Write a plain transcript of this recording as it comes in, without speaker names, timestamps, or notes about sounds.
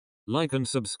Like and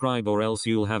subscribe or else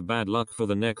you'll have bad luck for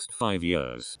the next 5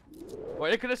 years.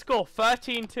 Wait, look at the score,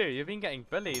 13-2. You've been getting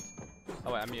bullied.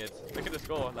 Oh wait, I'm muted. Look at the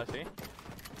score, LeTsHe.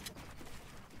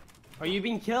 Oh, you've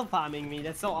been kill farming me.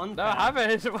 That's so unfair. No, I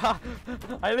haven't.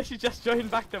 I literally just joined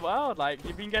back the world. Like,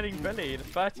 you've been getting bullied.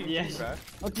 13-2, Yes. bro.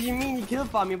 What do you mean you kill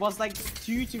farm me? It was like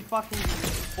 2 to fucking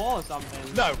 4 or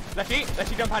something. No,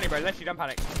 LeTsHe, don't panic, bro. LeTsHe, don't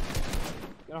panic.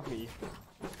 Get off me.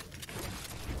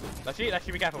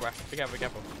 LeTsHe, be careful, bro. Be careful, be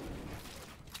careful.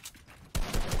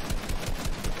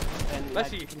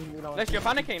 LeTsHe, you're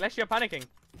panicking. LeTsHe, you're panicking.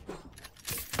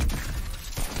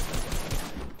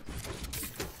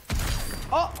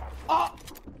 Oh! Oh!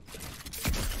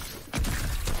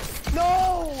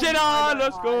 No! Shit on!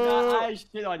 Let's go! I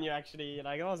shit on you actually.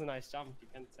 Like, it was a nice jump. You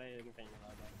can't say anything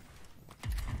about that.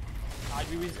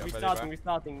 We're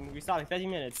starting. 30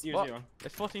 minutes. 0-0.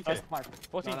 It's 14-2.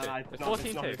 14-2. It's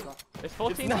 14-2. It's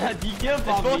 14-2. It's not. You killed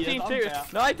me. It's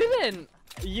 14-2. No, I didn't.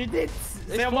 You did.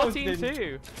 It's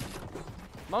 14-2.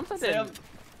 Mom said it.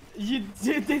 You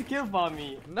did kill farm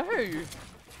me. No.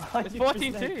 It's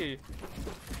 14-2.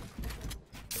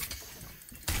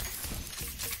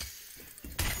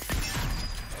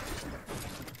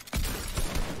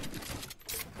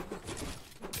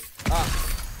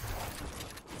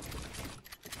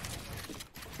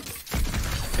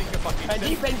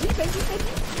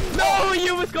 Benji. No,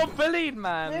 you was got bullied,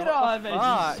 man. Shit on,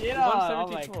 Benji. Shit on. Oh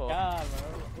my 174. god, bro.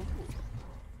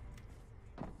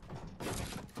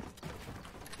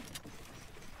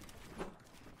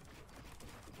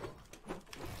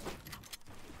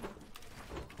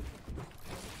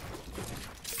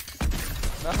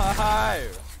 No.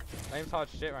 Name's hard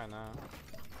shit right now.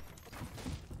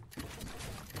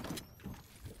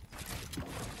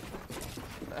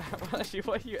 Actually,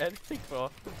 what are you editing for?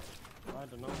 I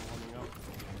don't know, warming up.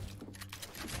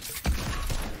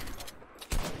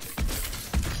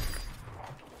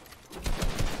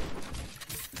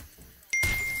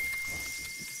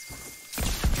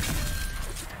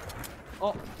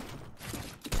 Oh!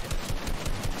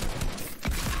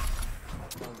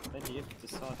 Benji, you have to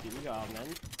start the Bugha, man.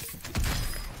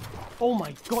 Oh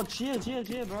my god, chill,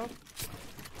 bro.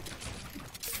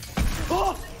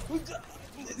 Oh!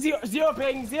 Zero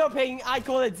ping, I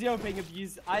call it zero ping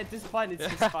abuse. At this point, it's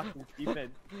just fucking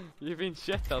stupid. You've been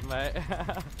shit on, mate.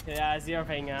 Yeah, zero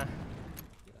ping,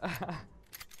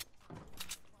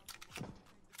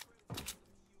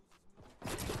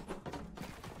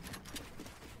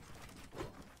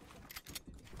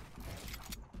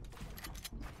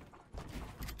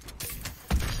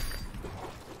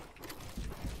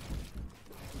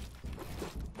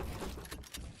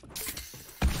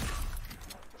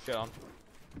 Shit on.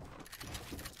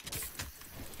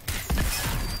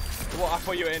 What? I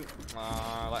thought you were in.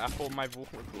 Like I thought my wall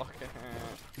would block it.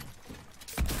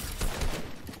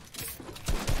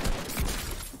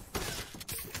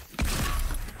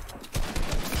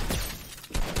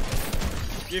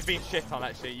 You've been shit on,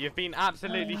 actually. You've been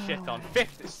absolutely shit on.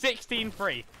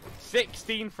 16-3.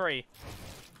 16-3.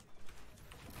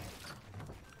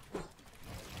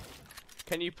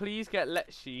 Can you please get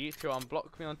LeTsHe to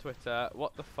unblock me on Twitter?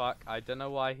 What the fuck? I don't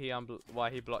know why he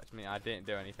blocked me. I didn't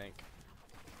do anything.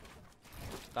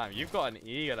 Damn, you've got an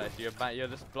ego, LeTsHe. You're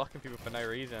just blocking people for no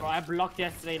reason. Bro, I blocked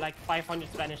yesterday like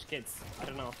 500 Spanish kids. I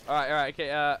don't know. Alright,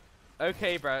 okay,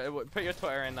 okay, bro. Put your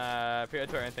Twitter in,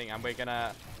 thing, and we're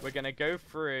gonna go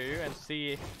through and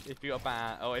see if you got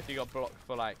banned or if you got blocked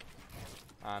for like,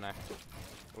 I don't know.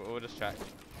 We'll just check.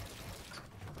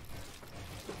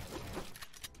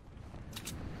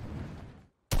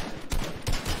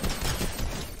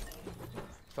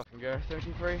 Fucking go,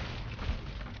 33.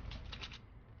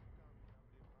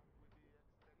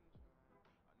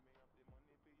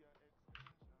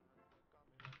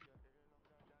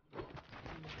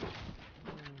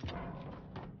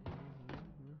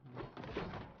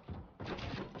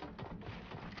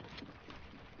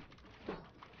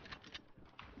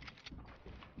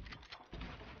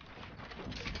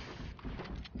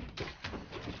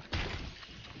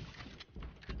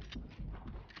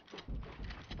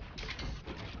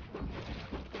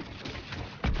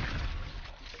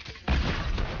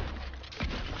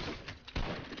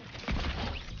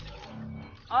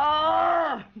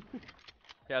 Ah!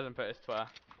 He hasn't put his Twitter.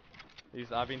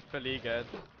 I've been fully good.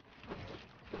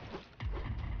 I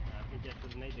think you have to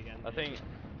donate again. I think.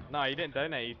 No, he didn't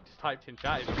donate. He just typed in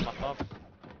chat. He just fucked off.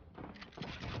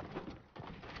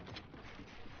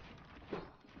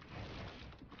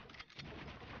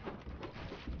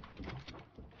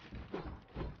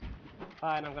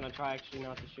 Fine, I'm gonna try actually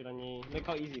not to shoot on you. Look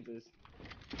how easy it is.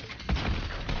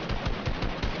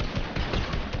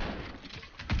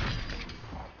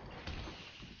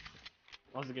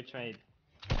 That was a good trade.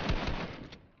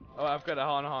 Oh, I've got a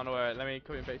Hana. Wait, let me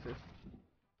copy and paste this.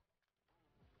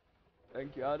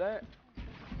 Thank you, Aldo.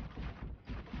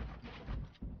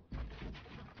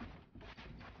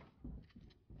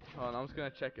 Hold on, I'm just gonna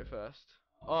check it first.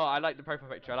 Oh, I like the profile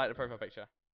picture.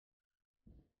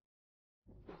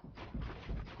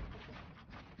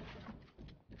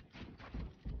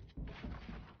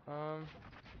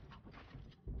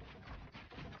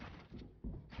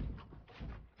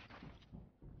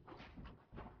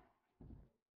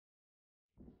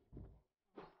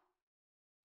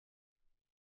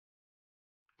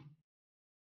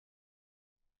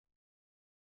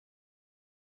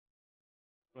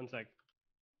 One sec.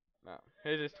 No.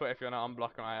 Here's his Twitter if you wanna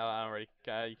unblock him. I don't really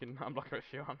care. You can unblock him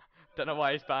if you want. Don't know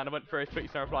why he's banned. I went through his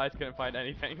tweets and replies, couldn't find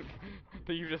anything.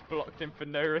 But you just blocked him for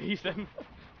no reason.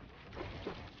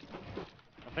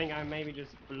 I think I maybe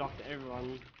just blocked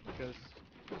everyone because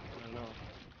I don't know.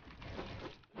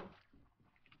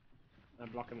 I'll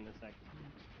block him in a sec.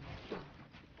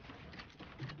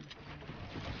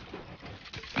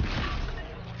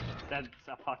 That's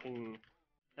a fucking.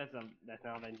 That's not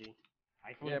Benji.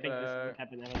 I wouldn't think this would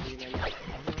happen LNG,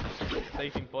 man.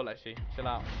 Saving ball actually. Chill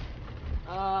out.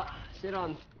 Shit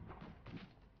on.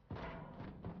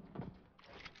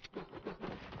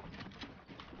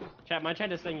 Chat, my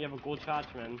chat is saying you have a gold charge,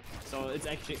 man. So it's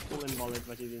actually full invalid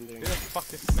what you've been doing. Who the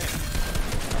fuck is Smith?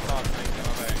 That's hard,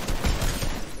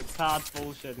 mate. It's hard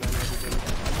bullshit, man.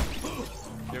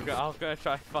 What you're doing. I was gonna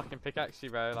try fucking pickaxe you,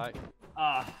 bro. Like.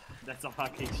 That's a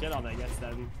fucking shit on, I guess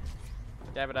then.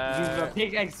 Yeah, but This is a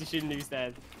pickaxe, you shouldn't use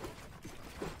that.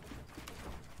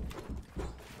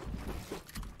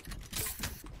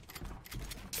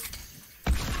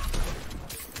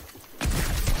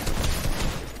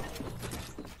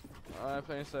 I'm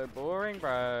playing so boring,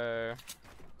 bro.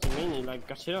 What do you mean? You like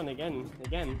got shit on again?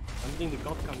 I'm doing the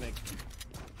god comeback.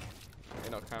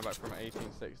 You're not coming back from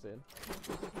 1816.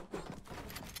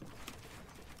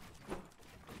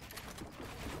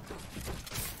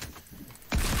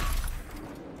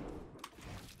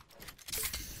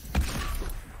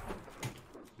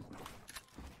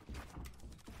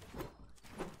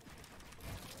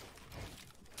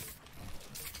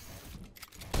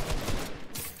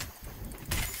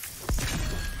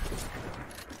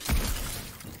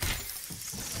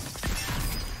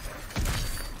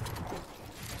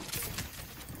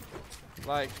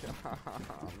 Like,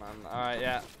 oh man, alright,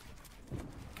 yeah.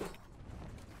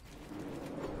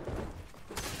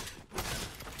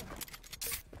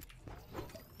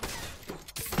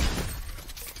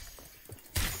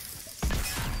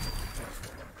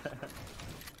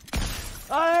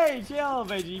 Hey, chill,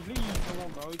 Benji, please. Come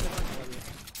on, bro. We can talk about this.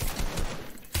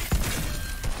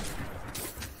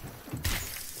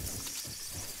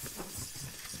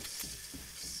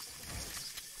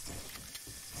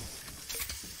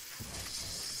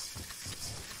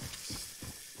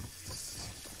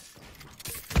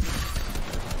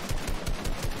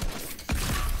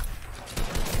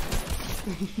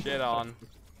 Shit on.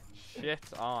 Shit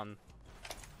on.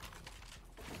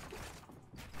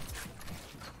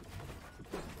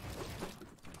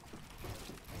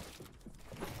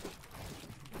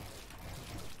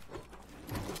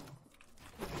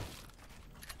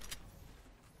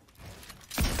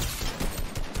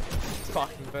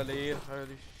 Fucking bullied,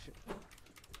 holy shit.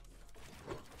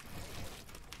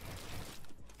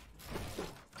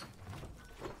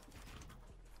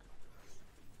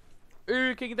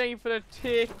 Ooh, King, thank you for the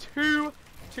tier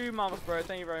 2 months, bro.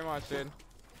 Thank you very much, dude.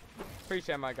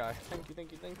 Appreciate my guy. Thank you,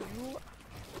 thank you, thank you.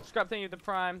 Scrap, thank you to the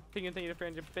prime. Thank you to the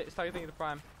 300 bits. Thank you to the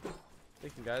prime.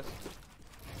 Thank you, guys.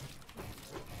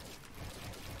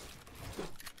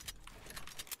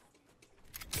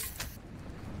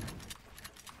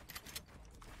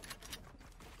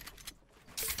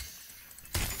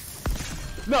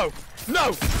 No!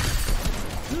 No!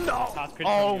 No!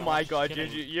 Oh my god, you've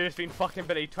just been fucking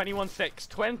Billy. 21-6.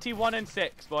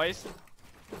 21-6, boys.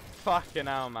 Fucking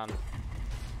hell, man.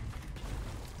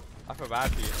 I feel bad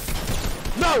for you.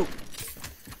 No!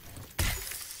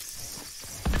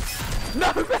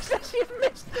 No! LeTsHe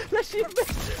missed! LeTsHe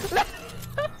missed!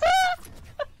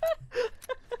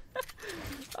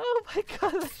 Oh my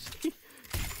god, LeTsHe.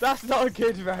 That's not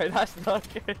good, bro. That's not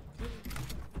good.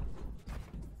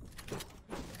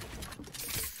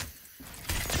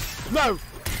 No!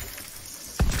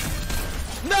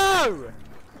 No!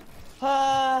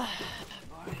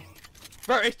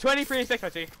 Bro, it's 23 and 6,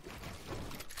 LeTsHe.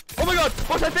 Oh my god!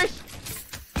 Watch that fish!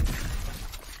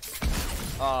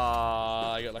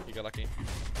 Ah, I got lucky, got lucky.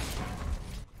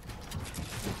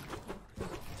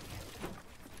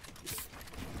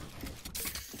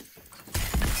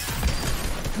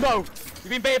 No! You've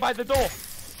been baited by the door.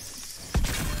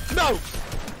 No!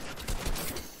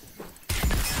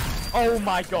 Oh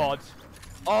my god.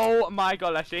 Oh my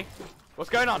god, LeTsHe.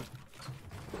 What's going on?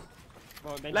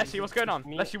 Well, LeTsHe, what's going on?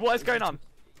 LeTsHe, what is going on?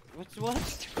 What?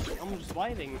 I'm just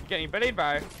vibing. Getting bullied, bro.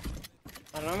 I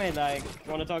don't know, mate. Like,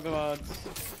 you want to talk about?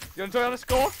 You want to talk on the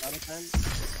score?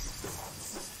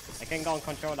 I can't go on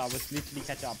controller. I was literally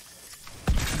catch up.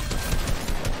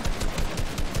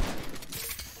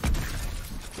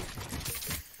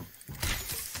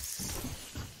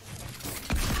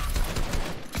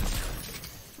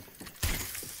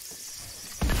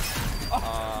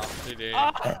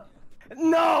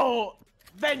 No!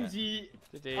 Benji!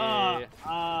 No,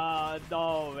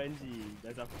 Benji.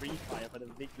 There's a free fire for the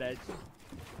big ledge.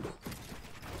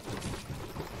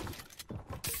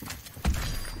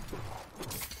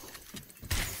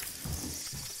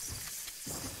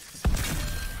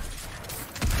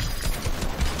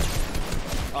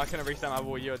 Oh, I couldn't reset my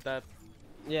wall, you're dead.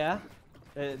 Yeah,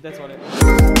 that's what it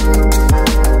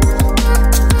is.